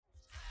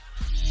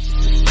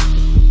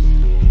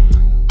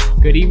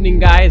Good evening,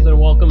 guys, and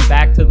welcome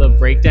back to The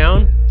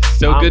Breakdown.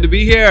 So good to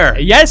be here.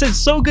 Yes, it's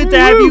so good to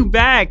have you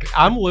back.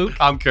 I'm Luke,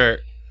 I'm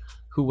Kurt.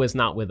 who was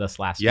not with us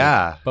last week.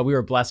 Yeah. But we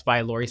were blessed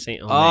by Lori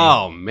St. Omer.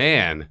 Oh,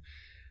 man.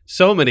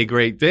 So many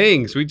great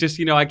things. We just,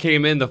 I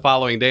came in the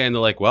following day and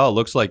they're like, well, it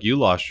looks like you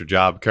lost your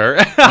job,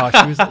 Kurt.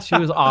 She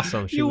was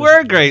awesome. You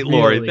were great,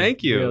 Lori.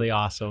 Thank you. Really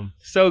awesome.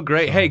 So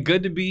great. Hey,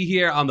 good to be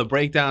here on The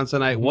Breakdown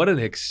tonight. What an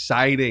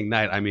exciting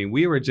night. I mean,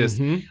 we were just,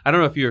 I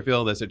don't know if you were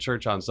feeling this at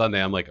church on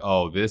Sunday. I'm like,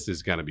 oh, this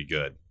is going to be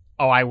good.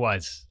 Oh, I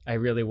was. I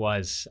really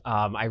was.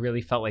 I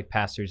really felt like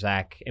Pastor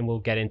Zach, and we'll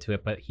get into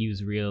it, but he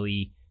was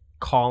really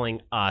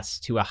calling us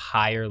to a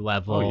higher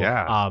level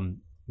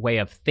way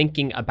of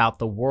thinking about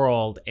the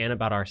world and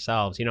about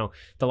ourselves.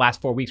 The last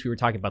 4 weeks we were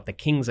talking about the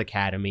King's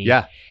Academy.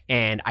 Yeah.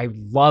 And I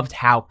loved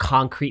how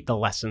concrete the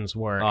lessons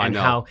were and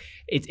how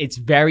it's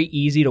very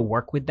easy to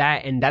work with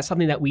that. And that's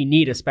something that we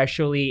need,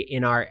 especially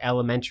in our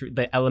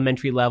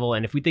elementary level.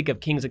 And if we think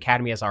of King's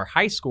Academy as our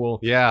high school.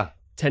 Yeah.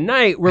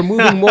 Tonight, we're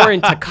moving more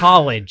into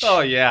college.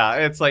 Oh, yeah.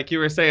 It's like you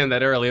were saying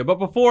that earlier. But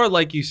before,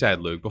 like you said,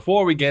 Luke,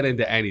 before we get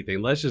into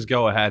anything, let's just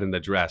go ahead and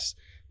address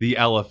the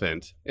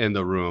elephant in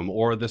the room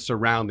or the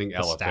surrounding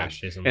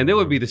elephant. And it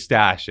would be the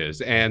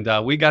stashes. And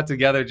we got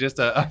together just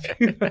a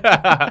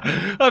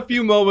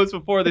few moments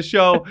before the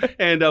show.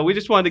 And we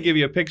just wanted to give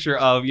you a picture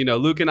of,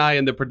 Luke and I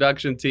and the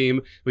production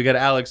team. We got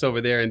Alex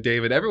over there and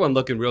David, everyone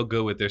looking real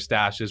good with their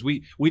stashes.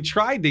 We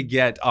tried to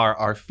get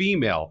our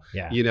female,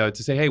 to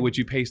say, hey, would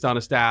you paste on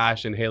a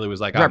stash? And Haley was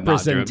like, I'm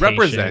not doing it.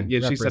 Represent.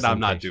 Yeah, she said, I'm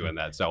not doing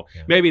that. So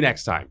maybe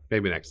next time.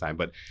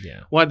 But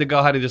wanted to go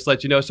ahead and just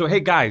let you know. So, hey,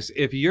 guys,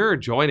 if you're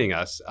joining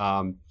us,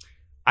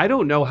 I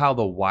don't know how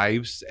the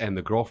wives and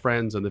the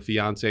girlfriends and the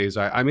fiancés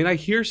are. I mean, I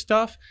hear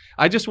stuff.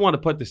 I just want to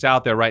put this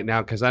out there right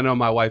now because I know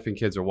my wife and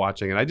kids are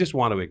watching, and I just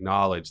want to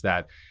acknowledge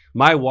that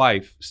my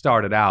wife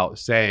started out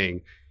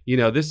saying,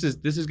 this is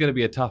going to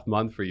be a tough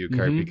month for you,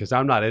 Kurt, because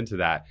I'm not into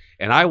that.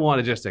 And I want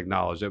to just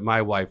acknowledge that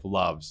my wife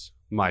loves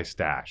my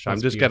stash.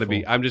 I'm just going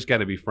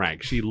to be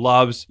frank. She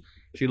loves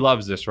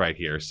this right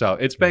here. So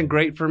it's been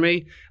great for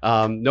me.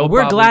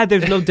 We're glad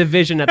there's no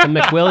division at the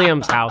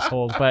McWilliams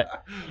household,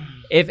 but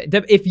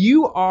if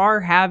you are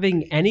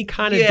having any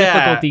kind of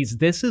difficulties,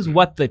 this is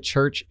what the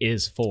church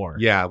is for.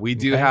 Yeah, we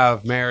do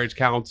have marriage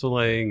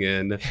counseling,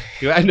 and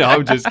I know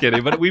I'm just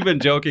kidding, but we've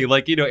been joking.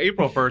 Like,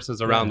 April 1st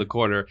is around the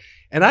corner,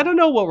 and I don't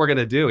know what we're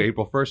gonna do.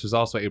 April 1st is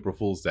also April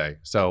Fool's Day,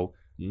 so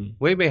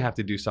we may have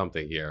to do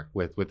something here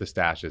with the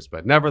stashes.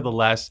 But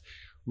nevertheless,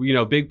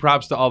 big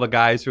props to all the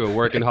guys who are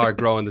working hard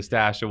growing the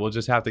stash, and we'll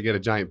just have to get a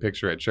giant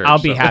picture at church. I'll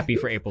be happy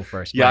for April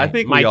 1st. Yeah, I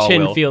think my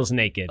chin will. feels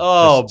naked.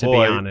 Oh, to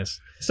boy. be honest.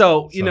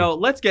 So,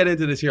 let's get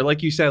into this here.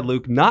 Like you said,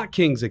 Luke, not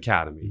King's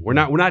Academy. We're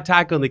not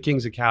tackling the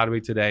King's Academy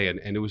today, and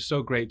it was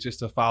so great just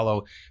to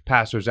follow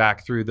Pastor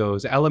Zach through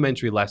those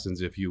elementary lessons,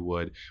 if you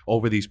would,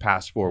 over these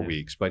past 4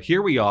 weeks. But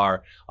here we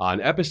are on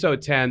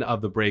episode 10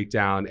 of The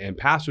Breakdown, and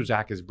Pastor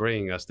Zach is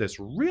bringing us this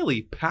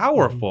really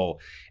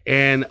powerful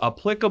and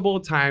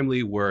applicable,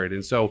 timely word.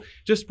 And so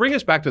just bring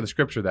us back to the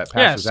scripture that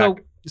Pastor Zach...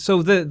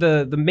 So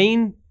the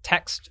main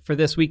text for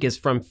this week is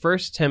from 1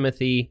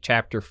 Timothy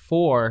chapter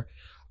 4,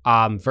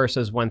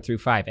 verses 1 through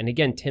 5. And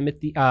again,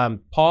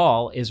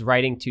 Paul is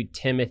writing to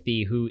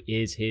Timothy, who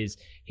is his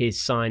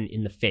son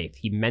in the faith.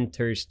 He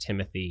mentors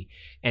Timothy,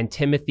 and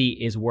Timothy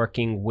is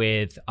working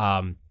with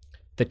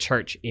the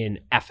church in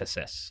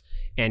Ephesus.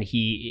 And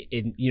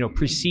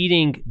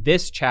preceding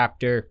this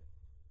chapter,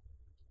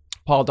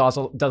 Paul does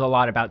a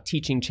lot about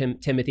teaching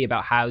Timothy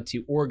about how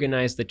to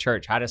organize the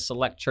church, how to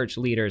select church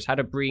leaders, how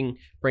to bring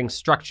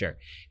structure.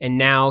 And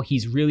now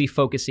he's really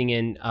focusing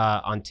in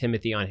on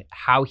Timothy on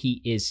how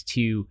he is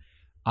to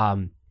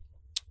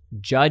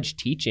judge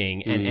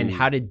teaching and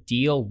how to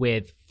deal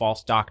with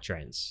false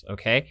doctrines,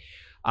 okay?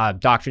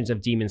 Doctrines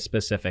of demons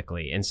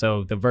specifically. And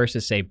so the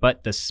verses say,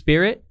 but the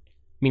Spirit,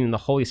 meaning the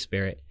Holy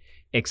Spirit,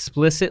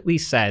 explicitly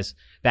says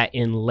that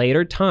in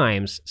later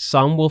times,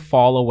 some will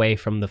fall away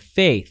from the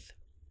faith,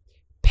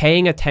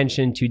 paying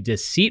attention to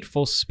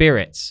deceitful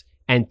spirits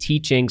and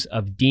teachings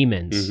of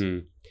demons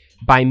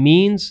by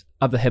means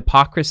of the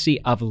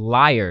hypocrisy of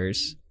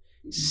liars,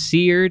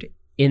 seared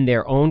in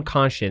their own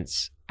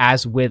conscience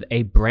as with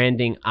a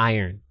branding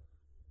iron,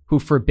 who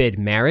forbid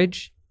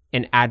marriage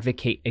and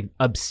advocate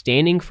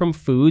abstaining from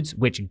foods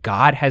which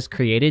God has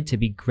created to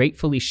be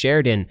gratefully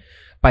shared in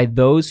by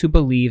those who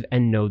believe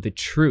and know the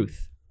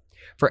truth.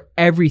 For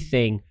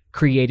everything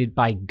created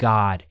by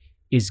God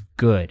is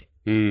good.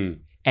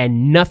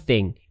 And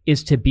nothing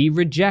is to be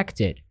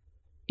rejected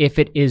if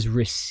it is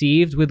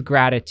received with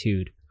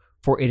gratitude,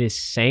 for it is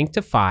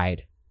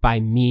sanctified by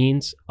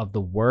means of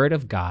the word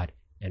of God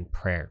and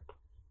prayer.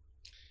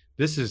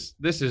 This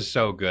is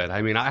so good.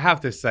 I mean, I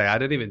have to say, I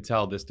didn't even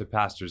tell this to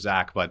Pastor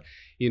Zach, but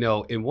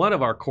in one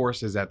of our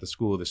courses at the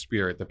School of the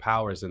Spirit, The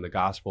Powers in the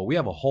Gospel, we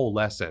have a whole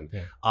lesson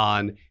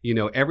on,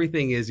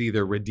 everything is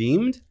either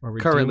redeemed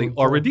currently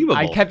or redeemable.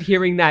 I kept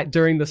hearing that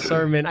during the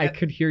sermon. I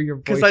could hear your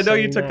voice. Because I know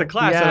you took the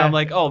class and I'm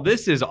like, oh,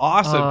 this is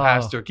awesome,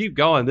 Pastor. Keep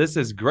going. This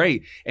is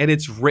great. And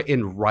it's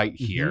written right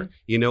here,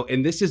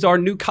 and this is our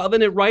new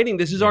covenant writing.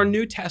 This is our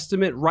New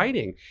Testament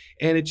writing.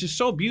 And it's just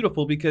so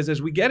beautiful because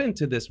as we get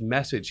into this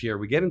message here,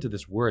 we get into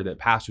this word that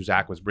Pastor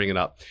Zach was bringing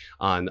up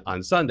on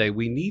Sunday,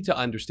 we need to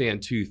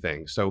understand two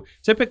things. So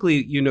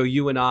typically,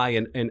 you and I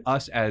and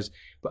us as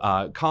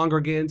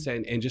congregants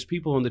and just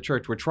people in the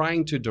church, we're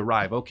trying to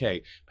derive,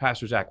 okay,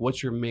 Pastor Zach,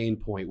 what's your main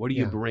point? What are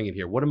you bringing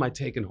here? What am I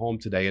taking home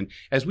today? And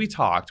as we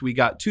talked, we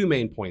got two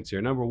main points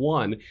here. Number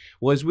one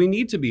was we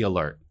need to be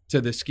alert to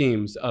the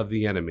schemes of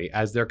the enemy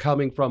as they're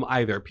coming from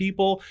either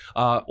people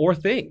or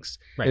things.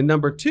 Right. And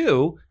number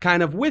two,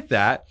 kind of with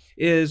that,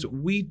 is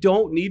we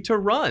don't need to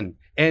run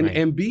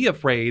and be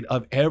afraid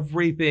of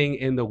everything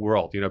in the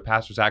world.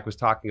 Pastor Zach was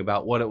talking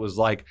about what it was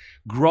like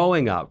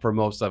growing up for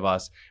most of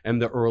us in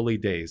the early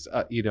days.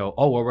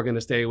 We're going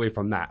to stay away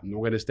from that, and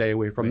we're going to stay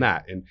away from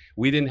that. And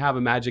we didn't have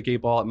a magic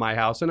 8-ball at my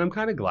house, and I'm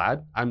kind of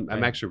glad. I'm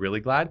actually really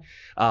glad.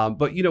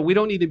 But we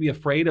don't need to be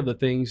afraid of the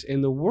things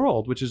in the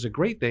world, which is a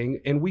great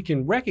thing, and we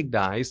can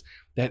recognize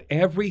that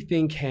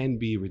everything can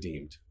be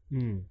redeemed.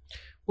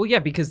 Well, yeah,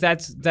 because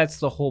that's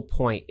the whole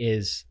point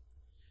is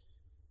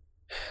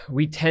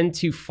we tend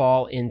to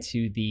fall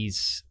into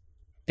these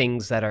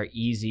things that are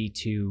easy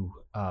to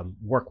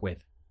work with,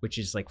 which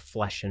is like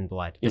flesh and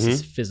blood. This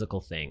is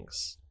physical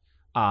things.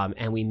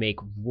 And we make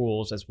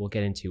rules, as we'll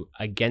get into,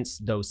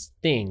 against those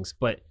things.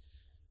 But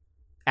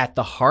at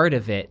the heart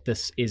of it,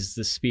 this is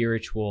the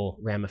spiritual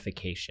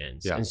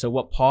ramifications. Yeah. And so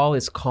what Paul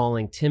is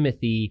calling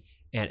Timothy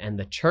and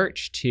the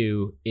church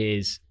to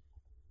is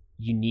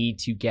you need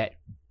to get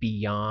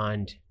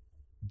beyond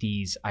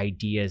these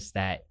ideas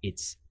that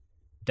it's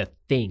the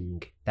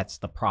thing that's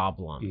the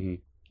problem.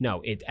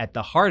 No, at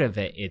the heart of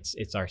it,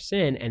 it's our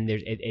sin, and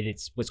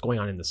it's what's going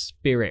on in the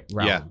spirit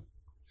realm. Yeah.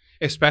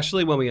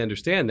 Especially when we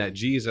understand that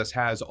Jesus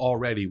has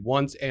already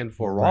once and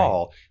for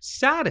all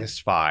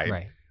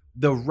satisfied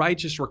the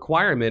righteous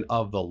requirement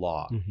of the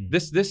law.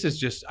 This is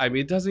just,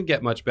 it doesn't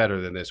get much better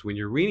than this. When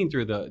you're reading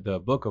through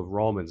the book of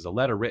Romans, the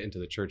letter written to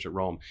the church at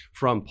Rome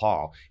from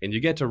Paul, and you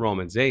get to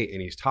Romans 8, and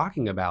he's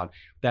talking about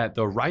that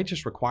the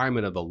righteous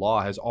requirement of the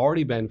law has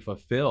already been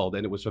fulfilled,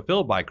 and it was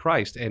fulfilled by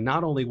Christ. And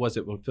not only was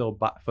it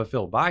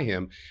fulfilled by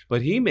him,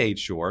 but he made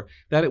sure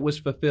that it was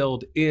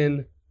fulfilled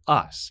in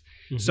us.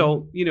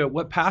 So,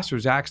 what Pastor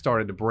Zach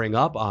started to bring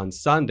up on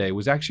Sunday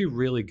was actually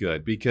really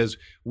good because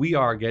we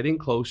are getting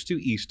close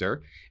to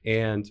Easter,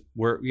 and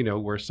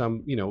we're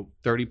some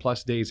 30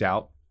 plus days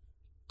out.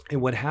 And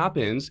what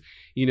happens,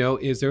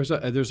 is there's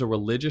a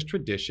religious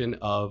tradition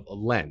of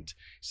Lent,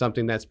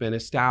 something that's been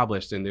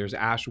established, and there's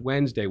Ash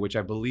Wednesday, which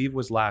I believe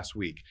was last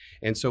week.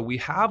 And so we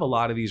have a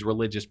lot of these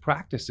religious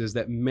practices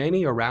that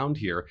many around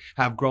here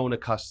have grown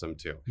accustomed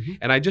to.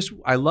 And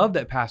I love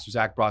that Pastor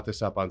Zach brought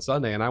this up on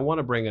Sunday, and I want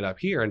to bring it up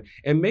here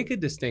and make a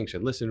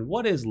distinction. Listen,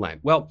 what is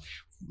Lent? Well,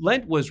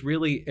 Lent was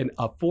really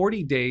a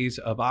 40 days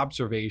of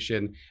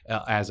observation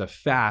as a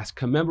fast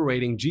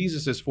commemorating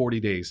Jesus's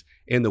 40 days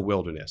in the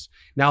wilderness.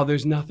 Now,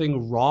 there's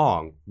nothing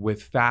wrong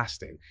with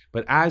fasting,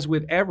 but as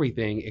with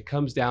everything, it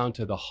comes down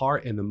to the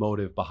heart and the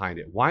motive behind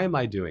it. Why am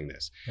I doing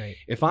this? Right.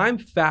 If I'm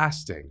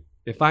fasting,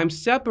 if I'm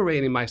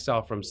separating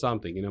myself from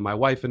something, my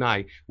wife and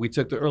I, we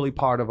took the early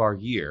part of our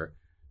year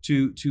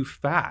to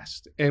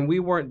fast. And we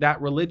weren't that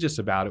religious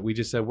about it. We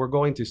just said, we're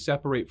going to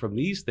separate from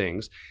these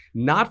things,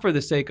 not for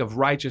the sake of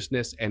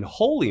righteousness and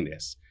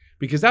holiness,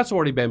 because that's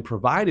already been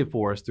provided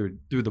for us through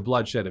the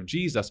bloodshed of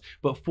Jesus,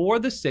 but for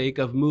the sake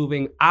of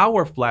moving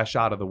our flesh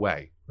out of the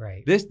way.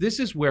 Right. This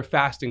is where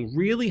fasting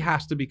really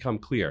has to become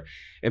clear.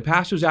 And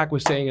Pastor Zach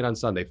was saying it on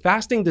Sunday.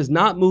 Fasting does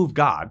not move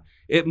God.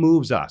 It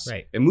moves us.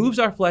 Right. It moves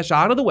our flesh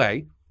out of the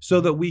way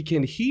so that we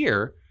can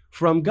hear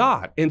from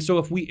God. And so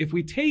if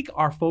we take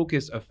our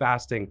focus of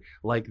fasting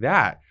like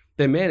that,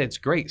 then man, it's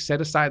great.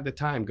 Set aside the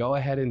time, go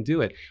ahead and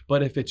do it.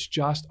 But if it's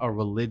just a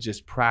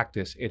religious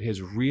practice, it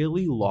has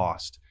really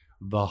lost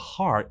the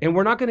heart, and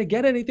we're not going to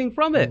get anything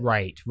from it.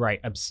 Right.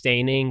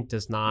 Abstaining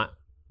does not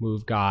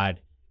move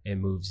God, it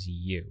moves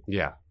you.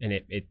 Yeah.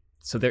 And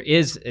so there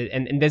is,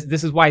 and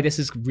this is why this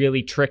is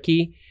really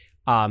tricky,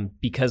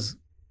 because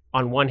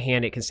on one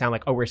hand, it can sound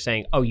like, we're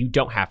saying, you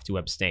don't have to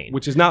abstain.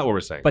 Which is not what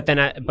we're saying. But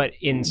then, but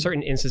in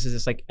certain instances,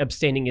 it's like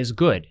abstaining is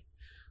good.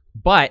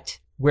 But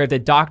where the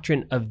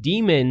doctrine of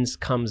demons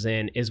comes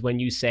in is when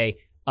you say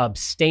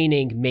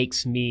abstaining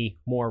makes me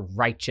more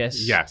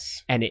righteous.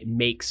 Yes. And it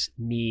makes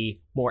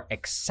me more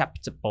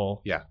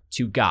acceptable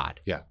to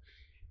God. Yeah.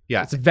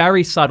 It's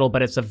very subtle,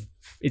 but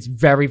it's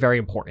very, very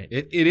important.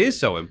 It is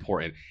so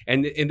important.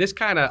 And this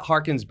kind of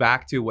harkens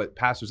back to what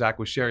Pastor Zach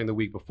was sharing the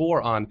week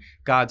before on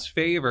God's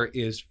favor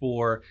is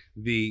for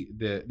the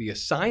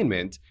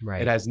assignment.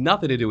 Right. It has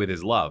nothing to do with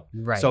his love.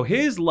 Right. So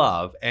his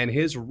love and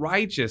his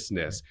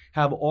righteousness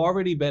have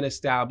already been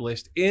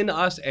established in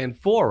us and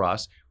for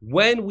us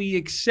when we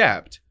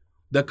accept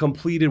the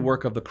completed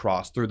work of the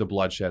cross through the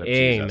bloodshed of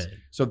Amen. Jesus.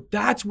 So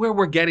that's where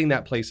we're getting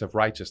that place of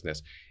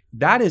righteousness.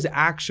 That is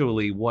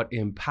actually what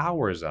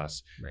empowers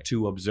us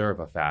to observe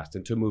a fast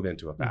and to move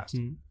into a fast.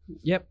 Mm-hmm.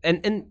 Yep.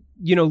 And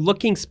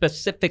looking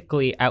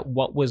specifically at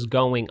what was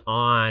going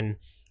on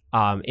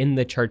in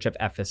the church of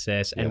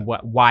Ephesus and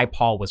why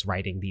Paul was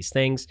writing these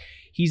things,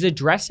 he's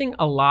addressing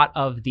a lot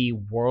of the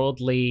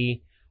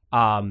worldly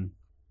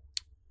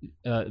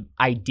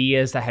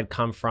ideas that had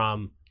come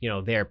from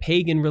their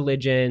pagan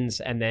religions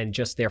and then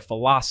just their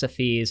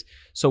philosophies.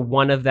 So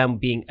one of them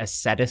being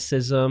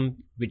asceticism,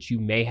 which you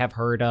may have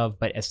heard of,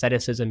 but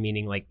asceticism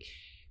meaning like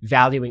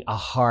valuing a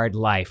hard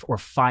life or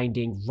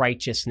finding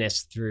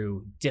righteousness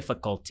through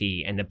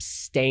difficulty and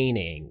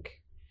abstaining.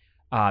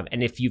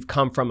 And if you've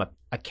come from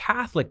a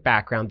Catholic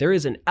background, there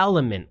is an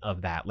element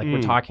of that, like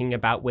we're talking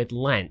about with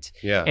Lent.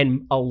 Yeah.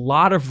 And a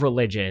lot of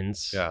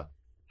religions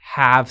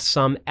have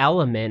some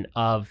element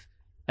of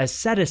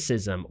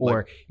asceticism,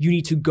 or you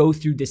need to go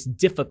through this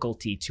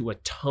difficulty to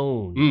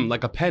atone.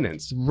 Like a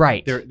penance.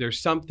 Right. There's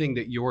something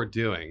that you're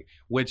doing,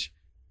 which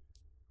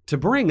to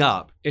bring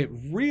up, it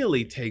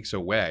really takes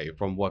away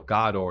from what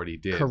God already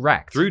did.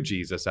 Correct. Through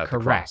Jesus at the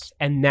cross.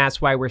 And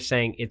that's why we're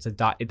saying it's a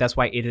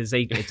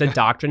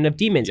doctrine of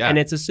demons, and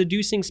it's a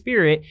seducing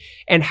spirit.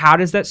 And how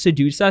does that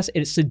seduce us?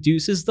 It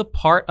seduces the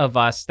part of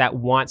us that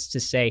wants to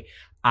say,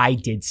 I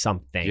did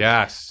something.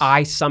 Yes.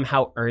 I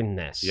somehow earned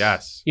this.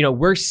 Yes.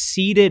 We're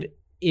seated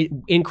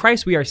in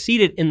Christ. We are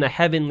seated in the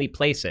heavenly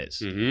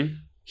places. Mm-hmm.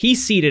 He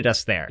seated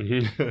us there.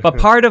 Mm-hmm. But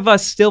part of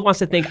us still wants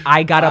to think,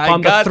 I got up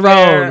on the throne,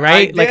 there.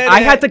 right? I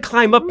had to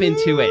climb up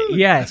into it.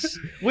 Yes.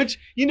 Which,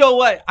 you know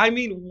what? I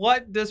mean,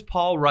 what does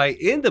Paul write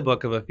in the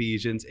book of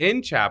Ephesians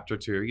in chapter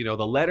 2?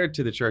 The letter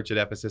to the church at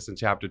Ephesus in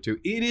chapter 2.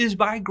 It is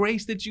by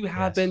grace that you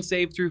have been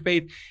saved through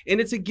faith. And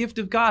it's a gift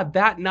of God,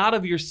 that not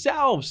of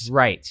yourselves.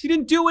 Right. You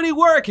didn't do any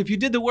work. If you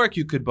did the work,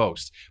 you could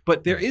boast.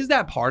 But there is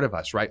that part of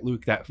us, right,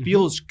 Luke, that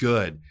feels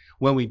good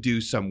when we do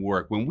some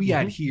work, when we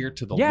adhere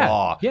to the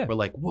law. Yeah. We're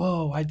like,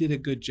 whoa, I did a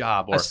good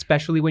job. Or,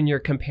 especially when you're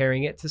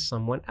comparing it to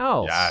someone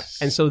else. Yes.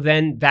 And so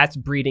then that's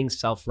breeding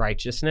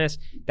self-righteousness.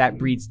 That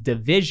breeds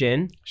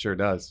division. Sure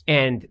does.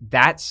 And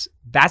that's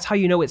how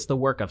you know it's the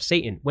work of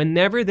Satan.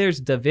 Whenever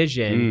there's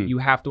division, you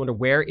have to wonder,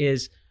 where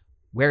is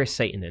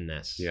Satan in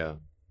this? Yeah.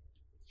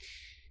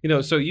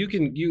 So you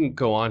can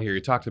go on here. You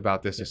talked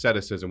about this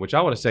asceticism, which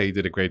I want to say you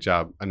did a great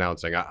job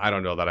announcing. I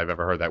don't know that I've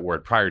ever heard that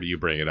word prior to you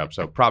bringing it up.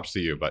 So props to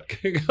you, but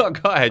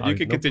go ahead. You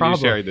can continue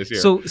sharing this here.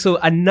 So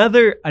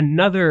another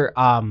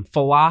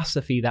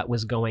philosophy that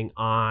was going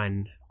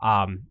on,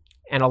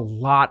 and a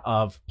lot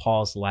of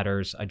Paul's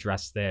letters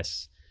address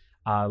this.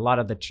 A lot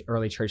of the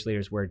early church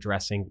leaders were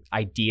addressing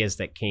ideas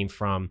that came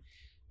from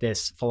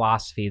this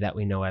philosophy that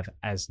we know of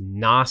as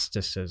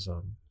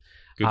Gnosticism.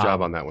 Good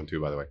job on that one too,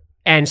 by the way.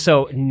 And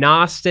so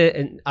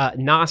Gnostic,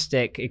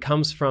 it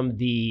comes from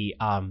the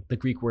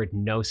Greek word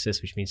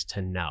gnosis, which means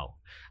to know.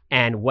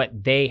 And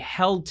what they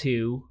held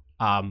to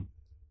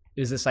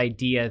is this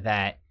idea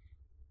that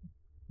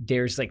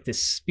there's like this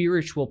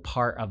spiritual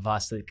part of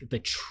us, like the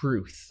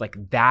truth, like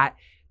that,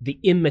 the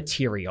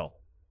immaterial,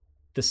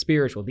 the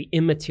spiritual, the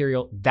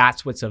immaterial,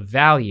 that's what's of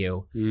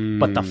value.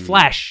 But the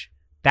flesh,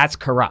 that's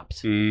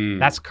corrupt.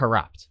 That's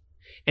corrupt.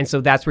 And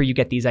so that's where you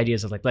get these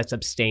ideas of like, let's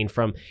abstain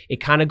from, it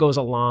kind of goes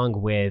along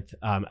with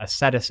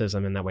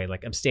asceticism in that way,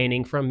 like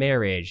abstaining from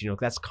marriage,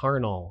 that's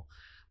carnal.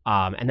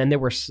 And then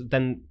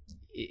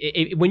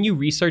when you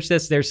research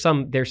this, there's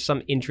some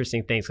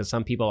interesting things, because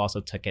some people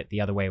also took it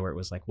the other way where it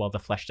was like, well, the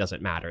flesh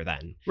doesn't matter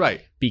then. Right.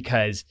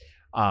 Because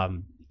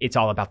it's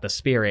all about the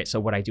spirit. So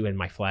what I do in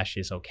my flesh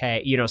is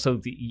okay.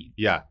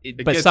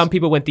 But some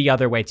people went the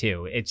other way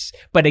too.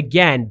 But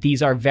again,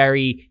 these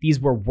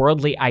were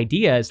worldly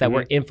ideas that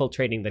were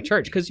infiltrating the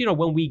church. Because,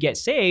 when we get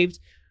saved,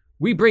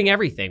 we bring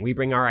everything. We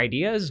bring our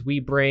ideas,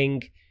 we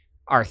bring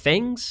our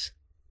things,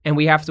 and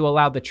we have to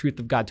allow the truth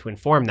of God to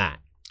inform that.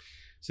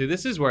 See,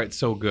 this is where it's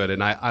so good.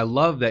 And I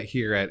love that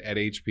here at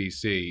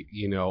HPC,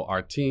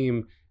 our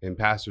team and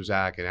Pastor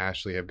Zach and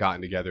Ashley have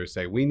gotten together and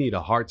say, we need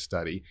a heart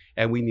study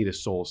and we need a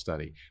soul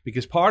study.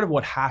 Because part of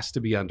what has to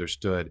be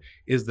understood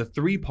is the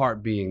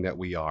 3-part being that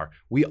we are.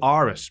 We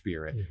are a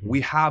spirit,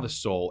 we have a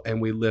soul,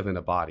 and we live in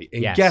a body.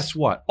 And guess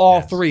what? All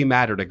 3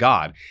 matter to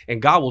God.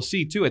 And God will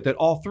see to it that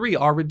all 3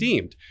 are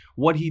redeemed.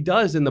 What he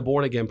does in the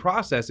born again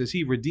process is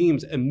he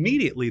redeems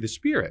immediately the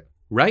spirit.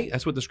 Right?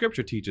 That's what the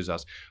scripture teaches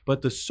us.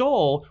 But the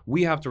soul,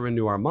 we have to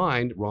renew our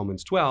mind,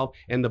 Romans 12,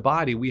 and the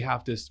body, we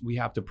have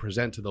to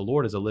present to the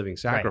Lord as a living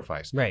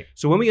sacrifice. Right.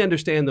 So when we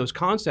understand those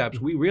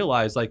concepts, we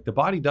realize like the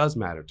body does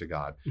matter to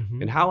God.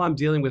 And how I'm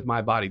dealing with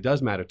my body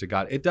does matter to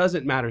God. It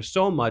doesn't matter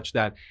so much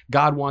that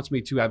God wants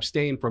me to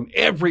abstain from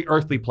every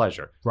earthly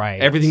pleasure.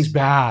 Right. Everything's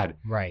bad.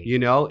 Right.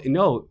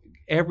 No.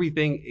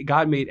 Everything,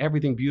 God made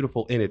everything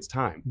beautiful in its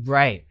time.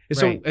 Right. And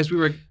so as we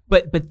were,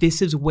 but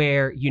this is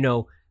where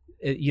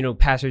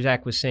Pastor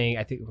Zach was saying,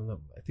 I think it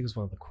was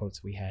one of the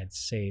quotes we had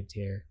saved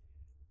here.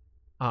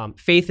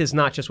 Faith is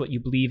not just what you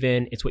believe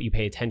in, it's what you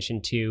pay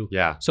attention to.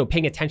 Yeah. So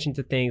paying attention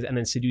to things and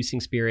then seducing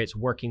spirits,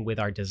 working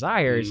with our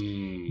desires,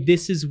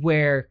 this is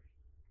where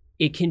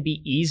it can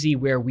be easy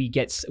where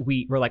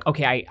we're like,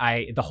 okay,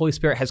 I the Holy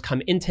Spirit has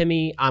come into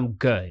me, I'm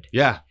good.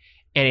 Yeah.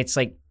 And it's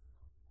like,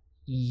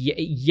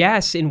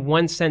 yes, in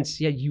one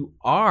sense, yeah, you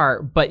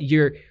are, but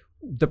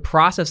the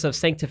process of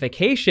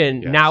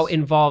sanctification now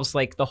involves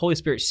like the Holy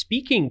Spirit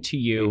speaking to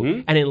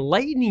you and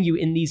enlightening you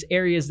in these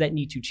areas that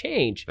need to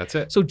change. That's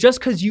it. So just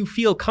because you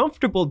feel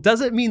comfortable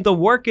doesn't mean the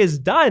work is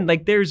done.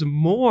 Like there's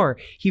more.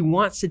 He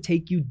wants to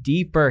take you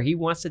deeper. He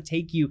wants to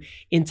take you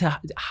into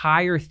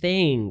higher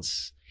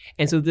things.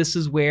 And so this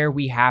is where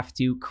we have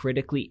to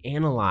critically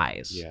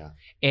analyze. Yeah.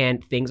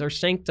 And things are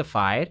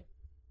sanctified.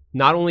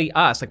 Not only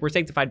us, like we're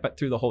sanctified, but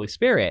through the Holy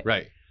Spirit.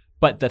 Right.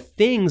 But the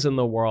things in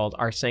the world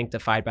are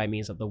sanctified by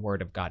means of the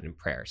word of God and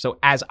prayer. So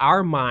as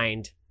our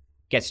mind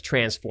gets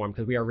transformed,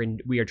 because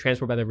we are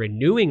transformed by the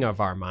renewing of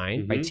our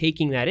mind, by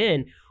taking that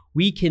in,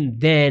 we can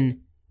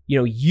then,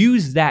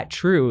 use that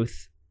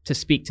truth to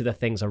speak to the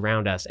things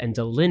around us and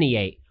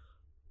delineate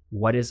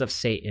what is of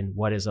Satan,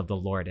 what is of the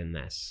Lord in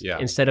this. Yeah.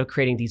 Instead of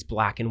creating these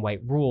black and white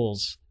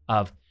rules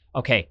of,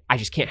 okay, I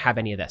just can't have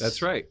any of this.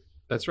 That's right.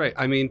 That's right.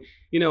 I mean,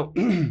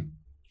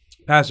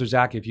 Pastor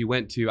Zach, if you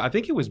went to, I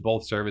think it was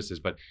both services,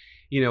 but,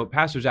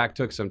 Pastor Zach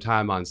took some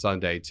time on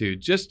Sunday to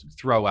just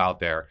throw out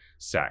there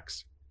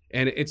sex.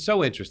 And it's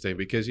so interesting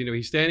because,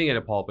 he's standing in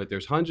a pulpit.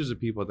 There's hundreds of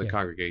people in the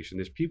congregation.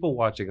 There's people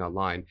watching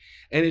online.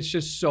 And it's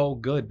just so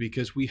good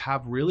because we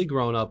have really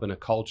grown up in a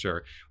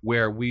culture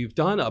where we've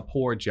done a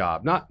poor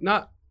job.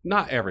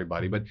 Not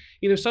everybody, but,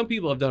 some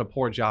people have done a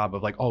poor job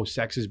of like, oh,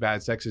 sex is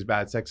bad, sex is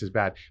bad, sex is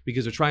bad,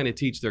 because they're trying to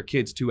teach their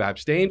kids to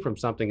abstain from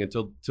something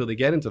until they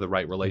get into the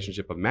right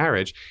relationship of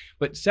marriage.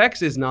 But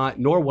sex is not,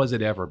 nor was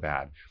it ever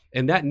bad.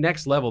 And that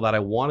next level that I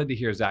wanted to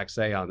hear Zach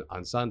say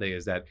on Sunday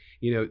is that,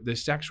 the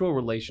sexual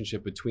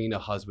relationship between a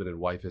husband and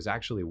wife is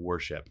actually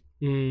worship.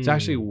 It's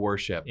actually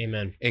worship.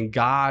 Amen. And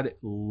God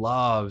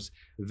loves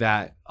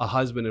that a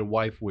husband and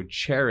wife would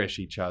cherish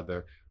each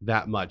other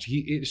that much.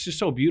 It's just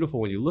so beautiful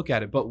when you look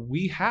at it. But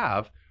we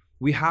have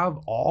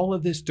all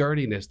of this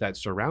dirtiness that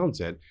surrounds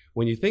it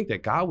when you think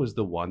that God was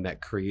the one that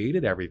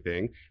created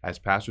everything. As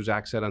Pastor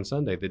Zach said on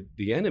Sunday,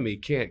 the enemy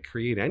can't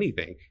create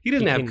anything. He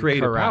doesn't have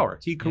creative power.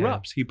 He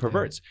corrupts, he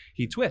perverts,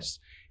 he twists.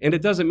 And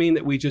it doesn't mean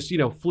that we just,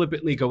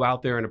 flippantly go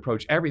out there and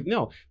approach everything.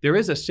 No, there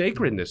is a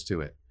sacredness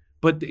to it.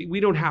 But we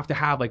don't have to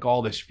have like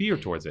all this fear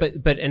towards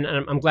it. But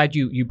I'm glad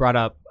you brought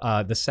up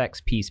the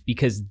sex piece,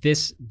 because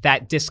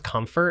that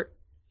discomfort,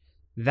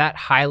 that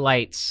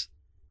highlights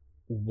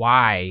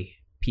why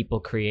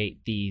people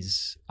create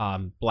these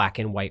black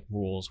and white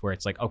rules where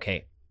it's like,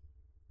 okay,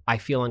 I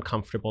feel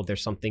uncomfortable.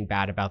 There's something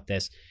bad about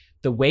this.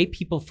 The way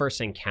people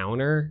first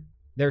encounter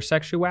their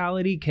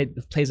sexuality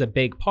plays a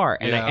big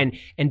part.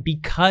 And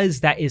because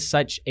that is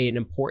such an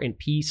important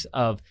piece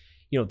of,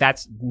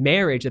 that's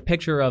marriage. The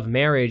picture of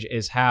marriage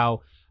is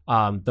how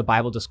the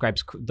Bible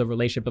describes the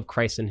relationship of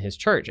Christ and his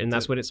church. And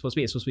that's what it's supposed to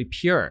be. It's supposed to be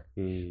pure.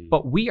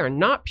 But we are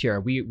not pure.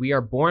 We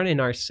are born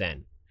in our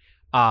sin.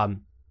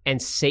 And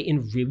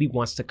Satan really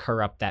wants to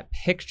corrupt that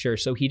picture.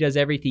 So he does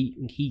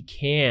everything he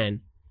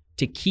can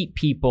to keep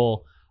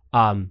people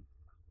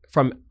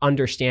from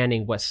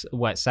understanding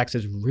what sex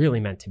is really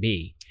meant to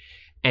be.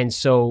 And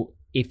so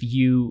if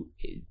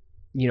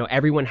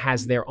everyone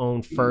has their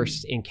own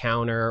first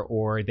encounter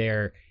or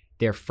their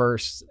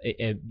first,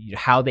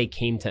 how they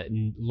came to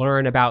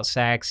learn about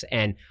sex.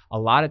 And a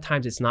lot of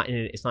times it's not in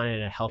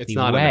a healthy way. It's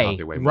not in a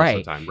healthy way most of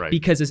the time, right?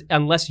 Because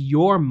unless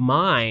your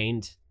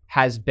mind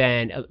has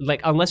been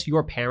unless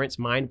your parents'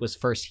 mind was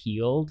first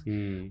healed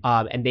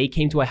and they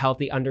came to a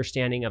healthy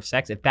understanding of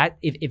sex, if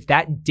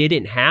that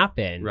didn't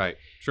happen, right,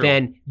 true,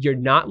 then you're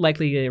not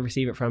likely to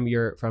receive it from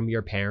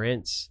your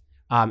parents.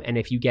 And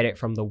if you get it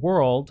from the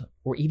world,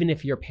 or even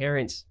if your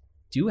parents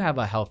do have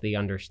a healthy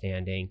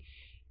understanding,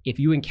 if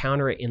you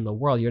encounter it in the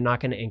world, you're not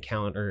going to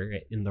encounter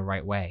it in the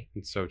right way.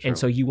 It's so true. And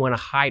so you want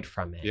to hide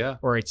from it. Yeah.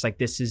 Or it's like,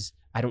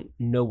 I don't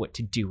know what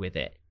to do with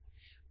it.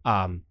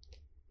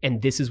 And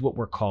this is what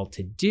we're called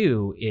to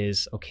do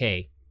is,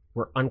 okay,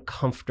 we're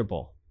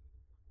uncomfortable,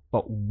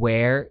 but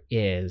where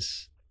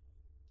is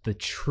the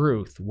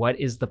truth? What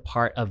is the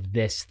part of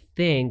this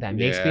thing that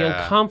makes me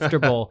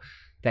uncomfortable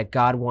that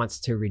God wants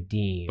to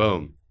redeem?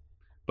 Boom.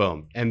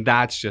 Boom. And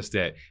that's just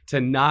it.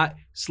 To not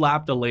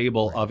slap the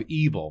label of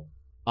evil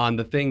on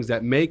the things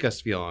that make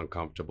us feel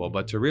uncomfortable,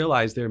 but to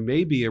realize there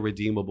may be a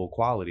redeemable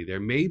quality. There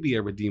may be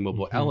a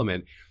redeemable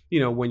element.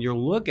 When you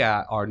look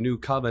at our new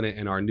covenant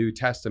and our New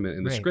Testament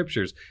and the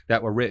scriptures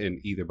that were written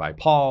either by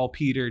Paul,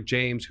 Peter,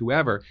 James,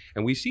 whoever,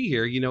 and we see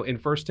here, in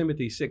 1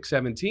 Timothy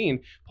 6:17,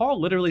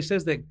 Paul literally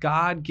says that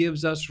God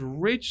gives us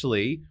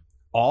richly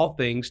all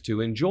things to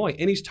enjoy.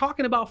 And he's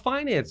talking about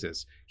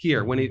finances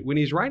here when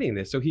he's writing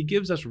this. So he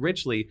gives us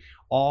richly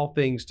all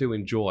things to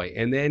enjoy.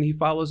 And then he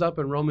follows up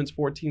in Romans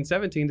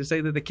 14:17 to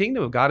say that the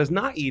kingdom of God is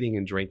not eating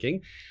and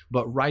drinking,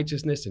 but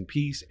righteousness and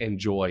peace and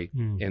joy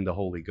in the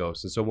Holy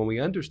Ghost. And so when we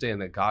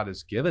understand that God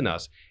has given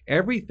us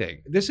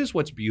everything, this is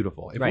what's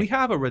beautiful. If we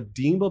have a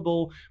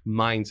redeemable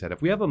mindset,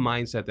 if we have a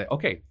mindset that,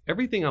 okay,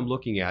 everything I'm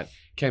looking at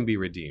can be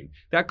redeemed.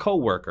 That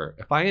coworker,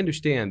 if I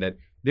understand that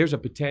there's a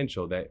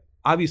potential that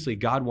obviously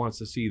God wants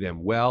to see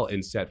them well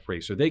and set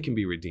free so they can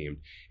be redeemed.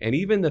 And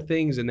even the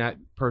things in that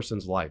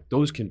person's life,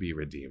 those can be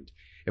redeemed.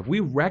 If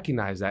we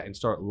recognize that and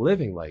start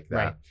living like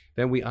that,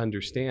 then we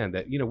understand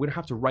that, we don't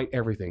have to write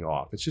everything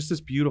off. It's just this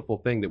beautiful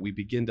thing that we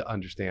begin to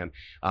understand,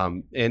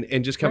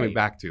 and just coming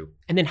back to.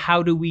 And then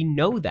how do we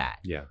know that?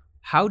 Yeah.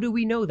 How do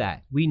we know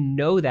that? We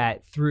know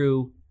that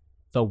through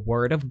the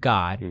Word of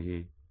God.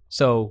 Mm-hmm.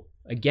 So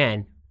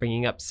again,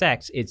 bringing up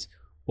sex, it's,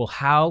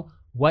 well,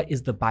 what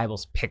is the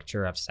Bible's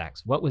picture of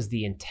sex? What was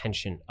the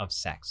intention of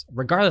sex?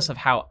 Regardless of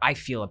how I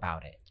feel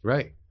about it.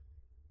 Right.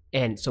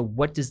 And so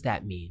what does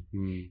that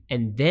mean?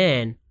 And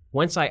then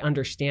once I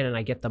understand and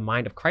I get the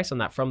mind of Christ on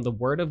that from the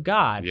Word of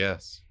God,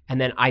 yes, and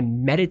then I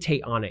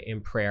meditate on it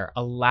in prayer,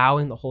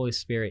 allowing the Holy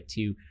Spirit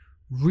to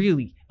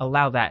really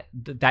allow that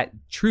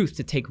truth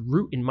to take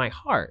root in my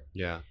heart.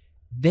 Yeah.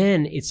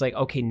 Then it's like,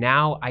 okay,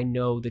 now I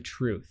know the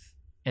truth.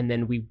 And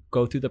then we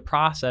go through the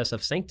process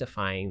of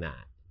sanctifying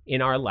that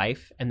in our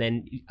life, and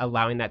then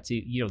allowing that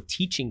to,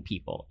 teaching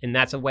people. And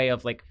that's a way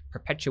of like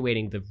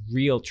perpetuating the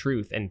real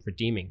truth and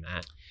redeeming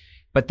that.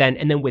 But then,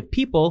 and then with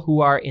people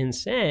who are in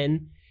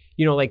sin,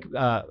 like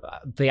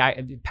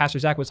Pastor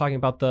Zach was talking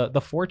about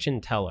the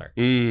fortune teller.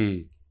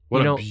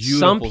 What a beautiful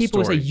some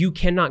people story. say you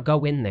cannot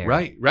go in there.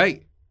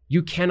 Right.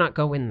 You cannot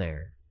go in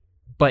there.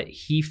 But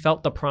he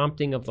felt the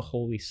prompting of the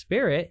Holy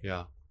Spirit.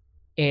 Yeah.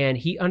 And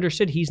he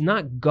understood he's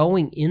not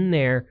going in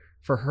there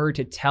for her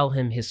to tell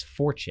him his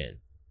fortune.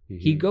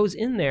 Mm-hmm. He goes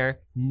in there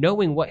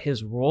knowing what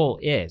his role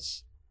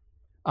is.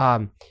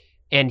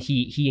 And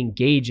he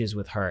engages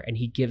with her and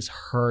he gives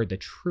her the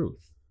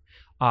truth.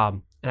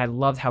 And I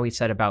loved how he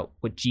said about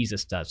what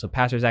Jesus does. So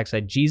Pastor Zach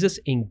said, Jesus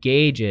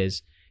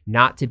engages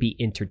not to be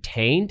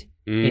entertained,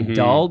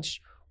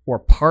 indulged, or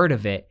part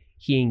of it.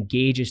 He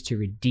engages to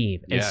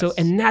redeem. And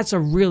and that's a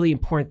really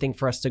important thing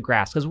for us to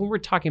grasp. Because when we're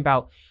talking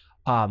about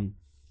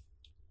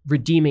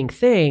redeeming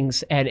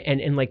things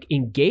and like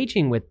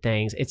engaging with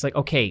things, it's like,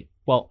 okay,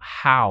 well,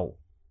 how?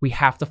 We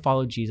have to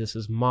follow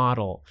Jesus's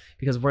model,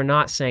 because we're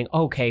not saying,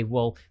 okay,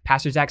 well,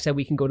 Pastor Zach said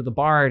we can go to the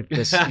bar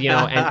this,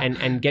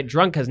 and get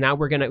drunk because now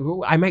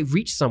I might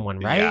reach someone,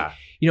 right?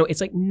 Yeah. It's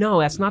like,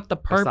 no, that's not the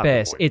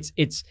purpose.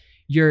 It's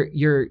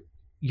you're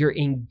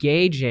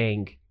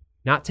engaging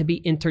not to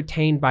be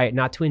entertained by it,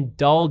 not to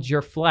indulge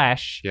your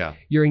flesh. Yeah.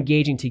 You're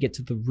engaging to get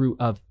to the root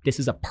of this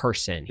is a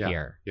person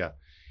here. Yeah.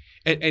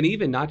 And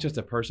even not just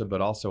a person,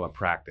 but also a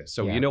practice.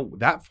 So,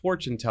 that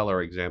fortune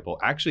teller example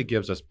actually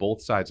gives us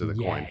both sides of the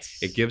coin.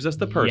 It gives us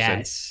the person.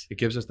 Yes. It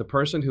gives us the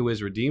person who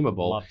is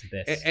redeemable. Loved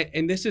this.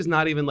 And this is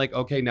not even like,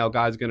 okay, now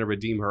God's going to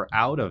redeem her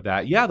out of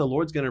that. Yeah, the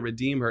Lord's going to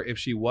redeem her if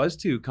she was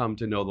to come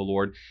to know the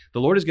Lord. The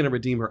Lord is going to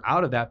redeem her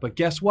out of that. But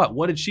guess what?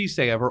 What did she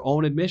say of her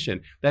own admission?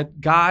 That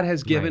God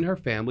has given her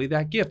family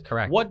that gift.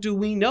 Correct. What do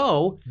we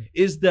know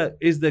is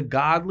the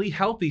godly,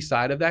 healthy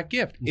side of that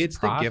gift? It's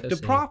the gift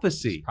of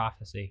prophecy. It's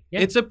prophecy.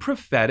 Yeah. It's a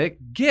prophetic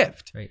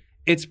gift. Right.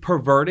 It's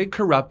perverted,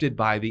 corrupted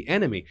by the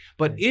enemy.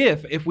 But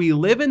if we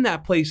live in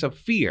that place of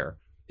fear,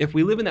 if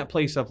we live in that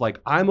place of like,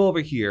 I'm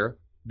over here,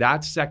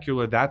 that's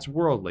secular, that's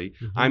worldly,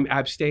 I'm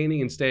abstaining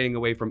and staying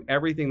away from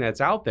everything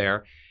that's out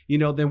there,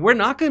 then we're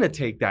not going to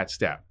take that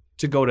step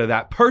to go to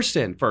that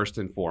person first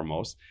and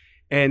foremost.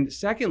 And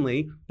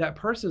secondly, that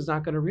person is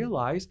not going to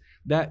realize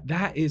that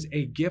that is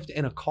a gift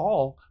and a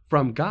call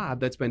from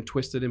God that's been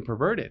twisted and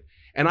perverted.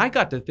 And I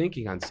got to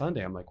thinking on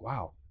Sunday, I'm like,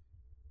 wow,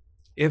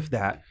 if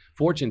that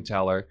fortune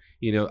teller,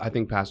 I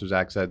think Pastor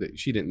Zach said that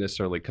she didn't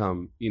necessarily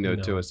come,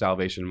 to a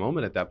salvation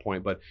moment at that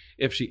point, but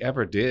if she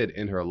ever did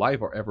in her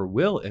life or ever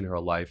will in her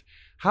life,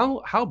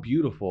 how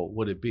beautiful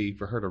would it be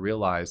for her to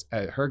realize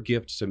her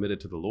gift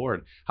submitted to the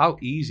Lord? How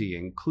easy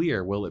and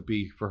clear will it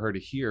be for her to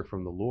hear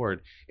from the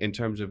Lord in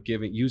terms of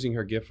using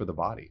her gift for the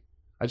body?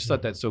 I just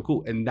thought that's so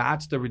cool. And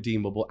that's the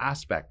redeemable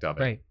aspect of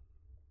it.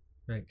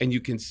 Right. And you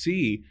can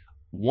see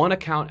one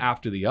account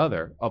after the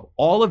other of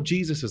all of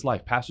Jesus's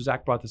life. Pastor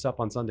Zach brought this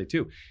up on Sunday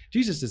too.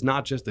 Jesus is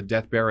not just the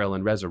death, burial,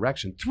 and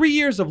resurrection. 3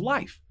 years of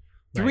life,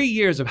 3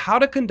 years of how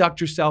to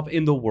conduct yourself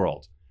in the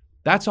world.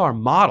 That's our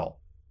model.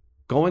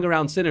 Going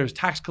around sinners,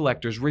 tax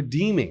collectors,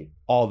 redeeming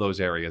all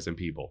those areas and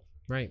people.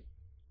 Right.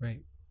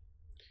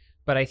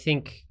 But I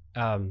think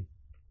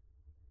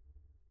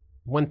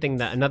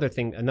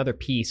another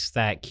piece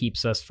that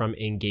keeps us from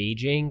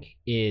engaging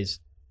is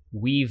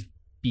we've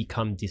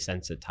become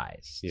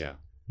desensitized. Yeah.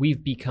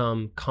 We've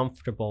become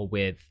comfortable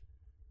with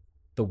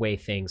the way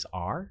things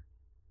are.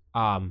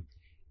 And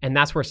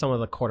that's where some of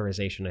the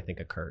cauterization, I think,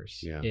 occurs.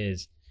 Yeah.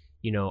 Is,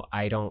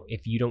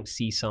 if you don't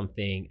see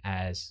something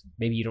as,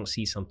 maybe you don't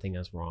see something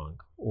as wrong,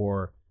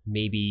 or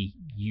maybe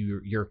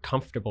you're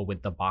comfortable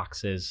with the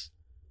boxes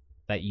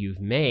that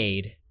you've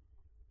made,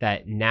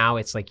 that now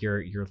it's like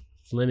you're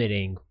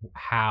limiting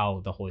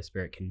how the Holy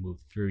Spirit can move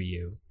through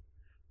you.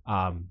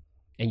 And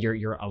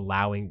you're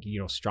allowing,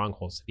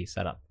 strongholds to be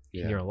set up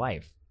in your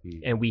life.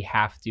 And we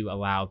have to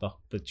allow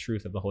the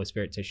truth of the Holy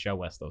Spirit to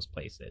show us those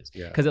places,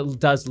 because it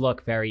does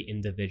look very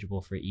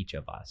individual for each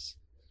of us.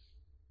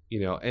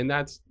 And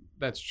that's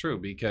true,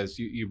 because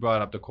you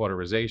brought up the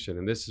cauterization.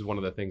 And this is one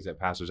of the things that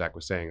Pastor Zach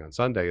was saying on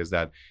Sunday, is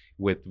that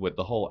with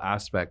the whole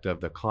aspect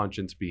of the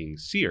conscience being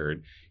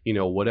seared,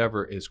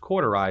 whatever is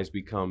cauterized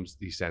becomes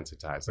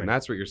desensitized. And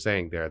that's what you're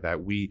saying there,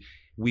 that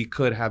we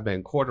could have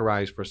been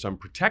cauterized for some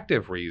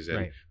protective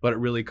reason, but it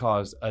really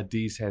caused a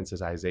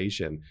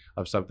desensitization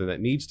of something that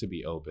needs to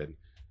be open.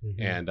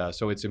 And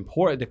so it's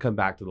important to come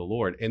back to the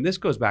Lord. And this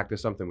goes back to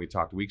something we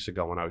talked weeks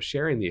ago when I was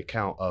sharing the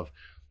account of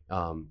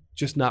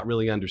just not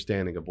really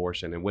understanding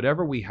abortion. And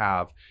whatever we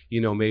have,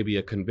 maybe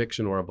a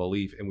conviction or a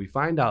belief, and we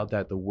find out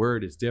that the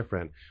word is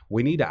different,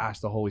 we need to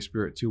ask the Holy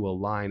Spirit to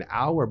align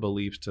our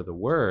beliefs to the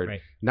word,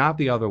 not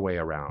the other way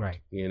around,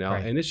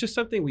 and it's just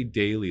something we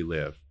daily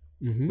live.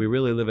 We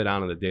really live it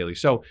out on the daily.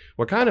 So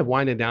we're kind of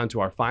winding down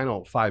to our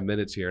final 5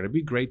 minutes here. And it'd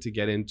be great to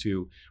get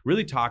into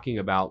really talking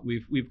about,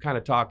 we've kind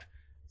of talked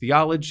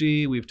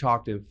theology, we've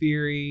talked in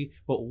theory,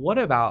 but what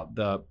about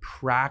the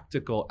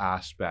practical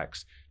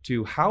aspects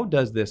to how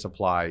does this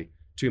apply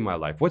to my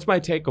life? What's my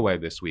takeaway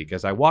this week?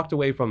 As I walked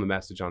away from the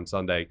message on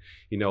Sunday,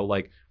 am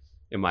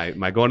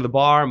I going to the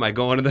bar? Am I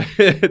going to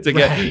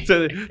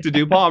to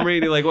do palm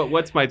reading? Like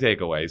what's my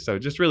takeaway? So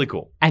just really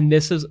cool. And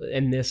this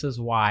is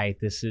why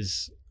this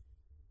is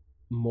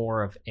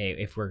more of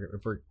if we're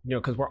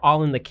because we're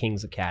all in the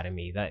King's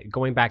Academy. That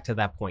going back to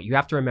that point, you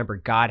have to remember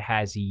God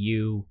has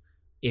you.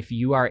 If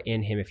you are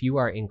in him, if you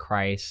are in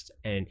Christ,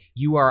 and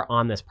you are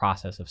on this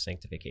process of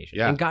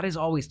sanctification, and God is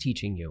always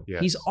teaching you.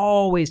 He's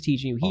always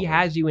teaching you. He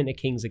has you in the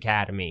King's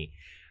Academy.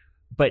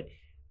 But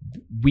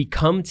we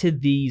come to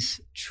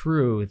these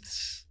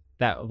truths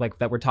that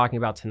we're talking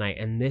about tonight,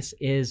 and this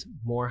is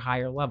more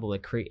higher level.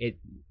 It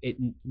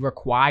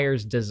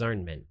requires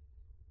discernment,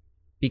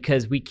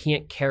 because we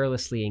can't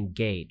carelessly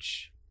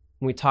engage.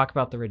 When we talk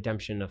about the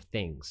redemption of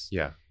things,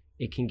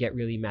 it can get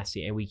really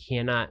messy, and we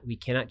cannot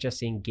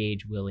just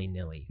engage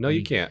willy-nilly. No,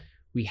 you can't.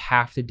 We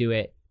have to do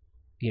it,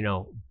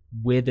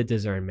 with the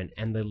discernment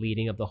and the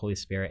leading of the Holy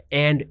Spirit,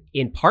 and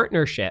in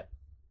partnership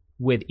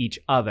with each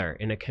other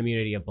in a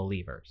community of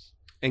believers.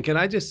 And can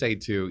I just say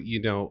too,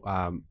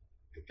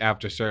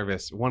 after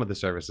service, one of the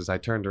services, I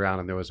turned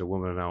around and there was a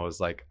woman, and I was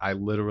like, I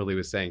literally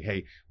was saying,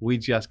 hey, we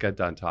just got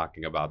done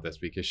talking about this,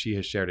 because she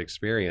has shared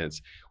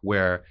experience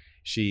where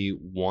she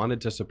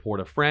wanted to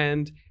support a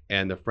friend,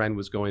 and the friend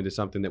was going to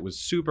something that was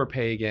super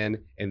pagan,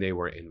 and they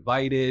were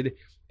invited,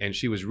 and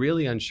she was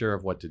really unsure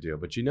of what to do.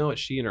 But what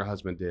she and her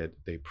husband did?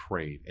 They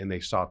prayed and they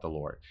sought the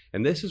Lord.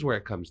 And this is where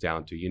it comes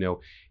down to,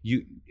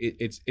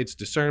 it's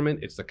discernment,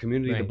 it's the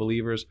community of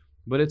believers.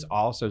 But it's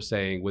also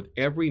saying, with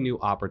every new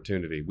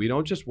opportunity, we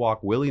don't just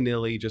walk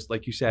willy-nilly, just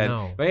like you said,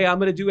 hey, I'm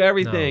going to do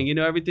everything.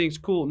 Everything's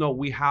cool. No,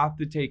 we have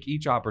to take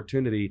each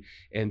opportunity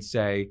and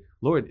say,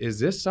 Lord, is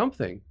this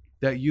something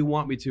that you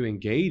want me to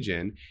engage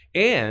in?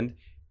 And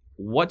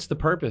what's the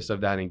purpose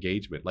of that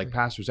engagement? Like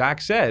Pastor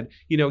Zach said,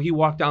 he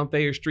walked down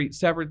Thayer Street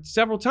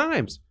several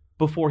times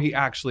before he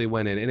actually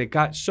went in. And it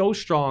got so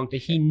strong.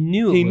 But he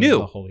knew it was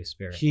the Holy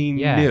Spirit. He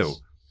knew.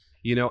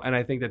 And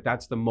I think that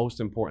that's the most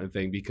important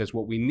thing, because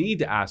what we need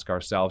to ask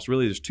ourselves,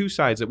 really, there's two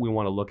sides that we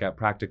want to look at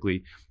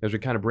practically as we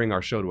kind of bring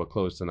our show to a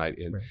close tonight.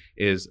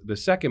 Is the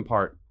second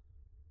part,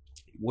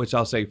 which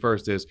I'll say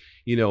first is,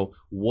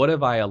 what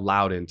have I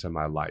allowed into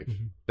my life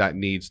that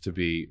needs to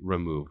be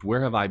removed?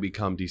 Where have I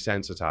become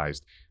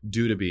desensitized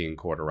due to being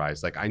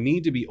cauterized? Like, I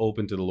need to be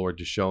open to the Lord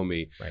to show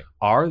me,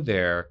 are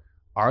there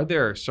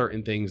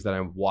certain things that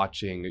I'm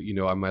watching,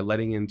 am I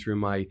letting in through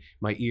my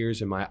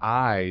ears and my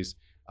eyes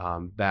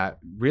that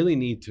really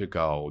need to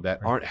go,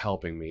 that aren't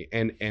helping me?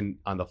 And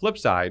on the flip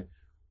side,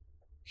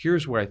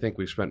 here's where I think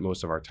we've spent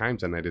most of our time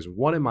tonight, is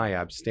what am I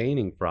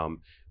abstaining from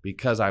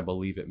because I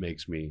believe it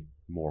makes me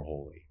more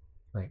holy?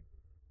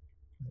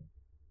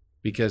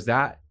 Because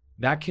that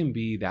can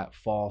be that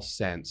false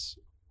sense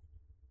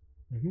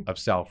of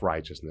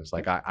self-righteousness.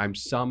 Like I'm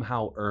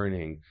somehow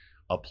earning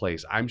a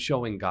place. I'm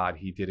showing God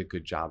he did a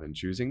good job in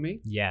choosing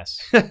me. Yes.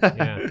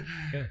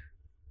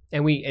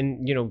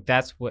 And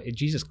that's what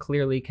Jesus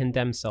clearly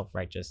condemns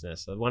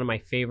self-righteousness. One of my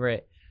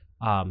favorite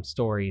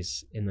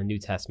stories in the New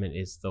Testament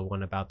is the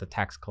one about the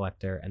tax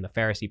collector and the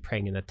Pharisee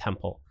praying in the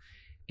temple.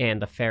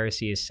 And the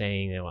Pharisee is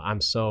saying,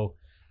 I'm so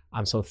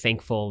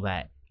thankful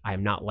that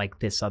I'm not like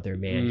this other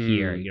man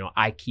here.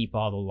 I keep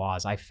all the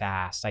laws, I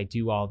fast, I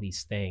do all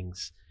these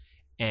things.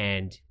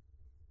 And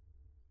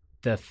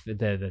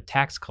the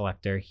tax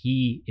collector,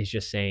 he is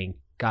just saying,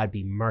 God,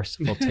 be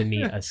merciful to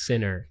me, a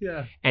sinner.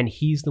 And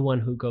he's the one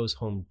who goes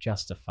home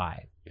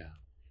justified.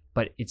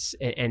 But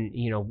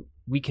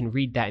we can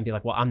read that and be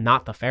like, well, I'm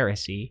not the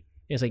Pharisee.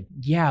 And it's like,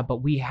 yeah, but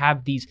we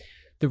have these.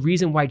 The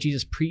reason why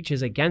Jesus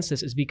preaches against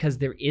this is because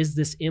there is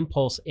this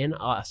impulse in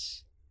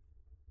us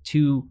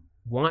to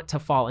want to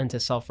fall into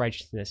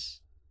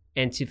self-righteousness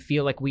and to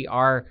feel like we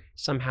are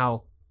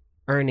somehow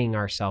earning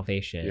our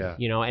salvation.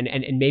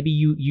 And maybe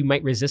you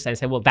might resist that and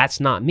say, well, that's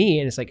not me.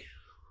 And it's like,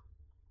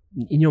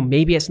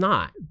 maybe it's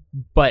not,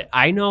 but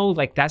I know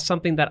like that's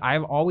something that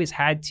I've always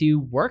had to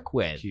work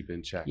with. Keep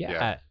in check.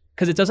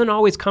 Because it doesn't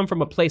always come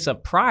from a place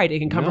of pride. It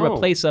can come from a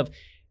place of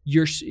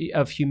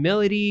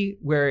humility,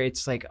 where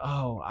it's like,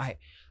 oh,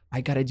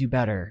 I got to do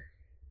better.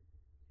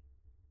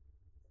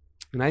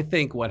 And I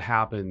think what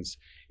happens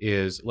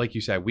is, like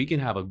you said, we can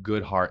have a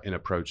good heart in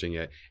approaching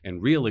it.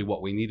 And really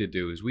what we need to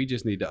do is we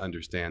just need to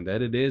understand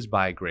that it is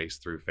by grace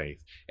through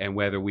faith. And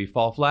whether we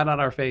fall flat on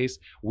our face,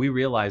 we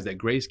realize that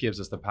grace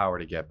gives us the power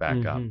to get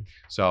back up.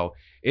 So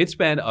it's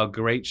been a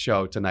great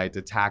show tonight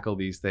to tackle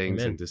these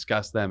things and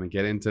discuss them and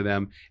get into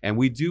them. And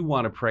we do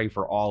want to pray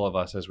for all of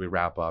us as we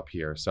wrap up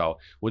here. So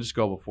we'll just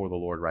go before the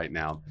Lord right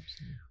now.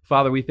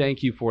 Father, we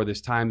thank you for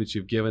this time that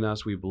you've given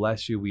us. We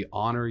bless you. We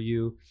honor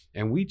you.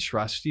 And we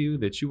trust you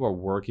that you are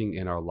working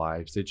in our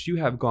lives, that you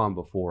have gone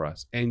before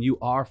us and you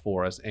are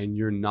for us and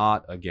you're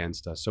not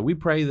against us. So we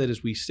pray that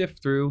as we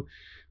sift through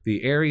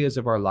the areas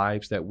of our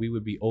lives, that we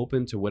would be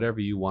open to whatever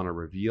you want to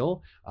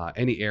reveal,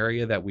 any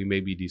area that we may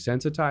be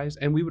desensitized.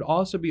 And we would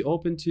also be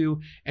open to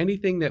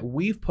anything that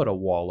we've put a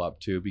wall up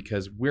to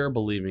because we're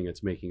believing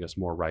it's making us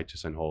more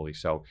righteous and holy.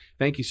 So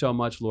thank you so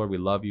much, Lord. We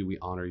love you. We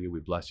honor you. We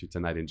bless you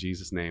tonight in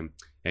Jesus' name.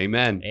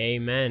 Amen.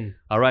 Amen.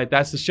 All right.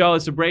 That's the show.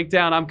 It's a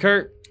breakdown. I'm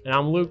Kurt. And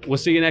I'm Luke. We'll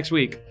see you next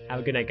week. Have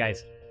a good night,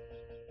 guys.